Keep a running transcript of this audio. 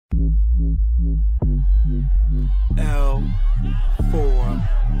L 4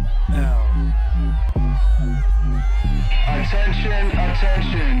 L. Attention,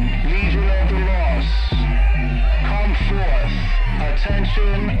 attention, Legion of the Lost. Come forth.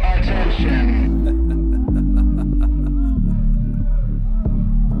 Attention, attention.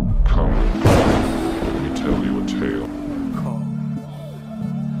 Come, let me tell you a tale. Call.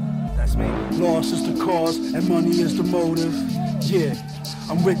 That's me. Loss is the cause and money is the motive. Yeah,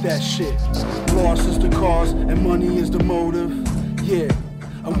 I'm with that shit. Loss is the cause and money is the motive. Yeah,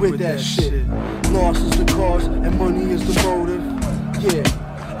 I'm with that shit. Loss is the cause and money is the motive. Yeah,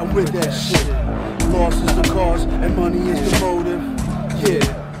 I'm with that shit. Loss is the cause and money is the motive.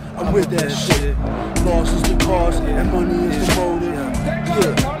 Yeah, I'm with that shit. Loss is the cause and money is the motive.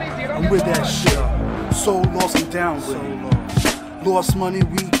 Yeah, I'm with that shit. So lost and down with it. Lost money,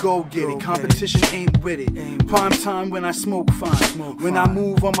 we go get it. Competition ain't with it. Prime time when I smoke fine. When I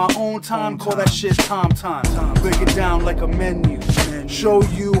move on my own time, call that shit time. Break it down like a menu. Show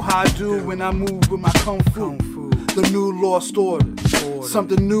you how I do when I move with my kung fu. The new lost order.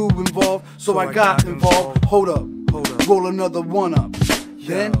 Something new involved, so I got involved. Hold up, roll another one up.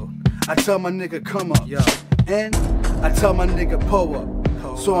 Then I tell my nigga come up. And I tell my nigga pull up.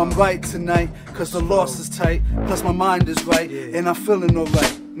 So I'm right tonight, cause the loss is tight. Plus my mind is right, and I'm feeling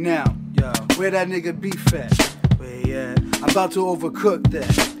alright. Now, where that nigga beef at? I'm about to overcook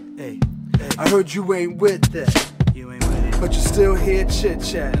that. I heard you ain't with that. But you still hear chit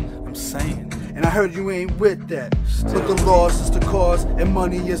chat. I'm saying. And I heard you ain't with that. But the loss is the cause and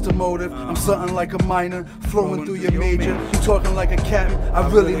money is the motive. I'm something like a minor flowing through your major. You talking like a captain, I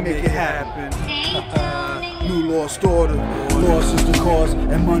really make it happen. New lost order. Loss is the cause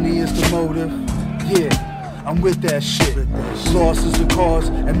and money is the motive. Yeah, I'm with that shit. Loss is the cause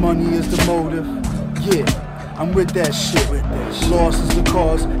and money is the motive. Yeah, I'm with that shit. Loss is the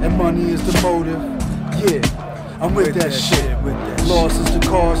cause and money is the motive. Yeah, I'm with that shit. Loss is the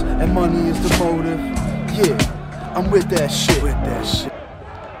cause and money is the motive. Yeah, I'm with that shit.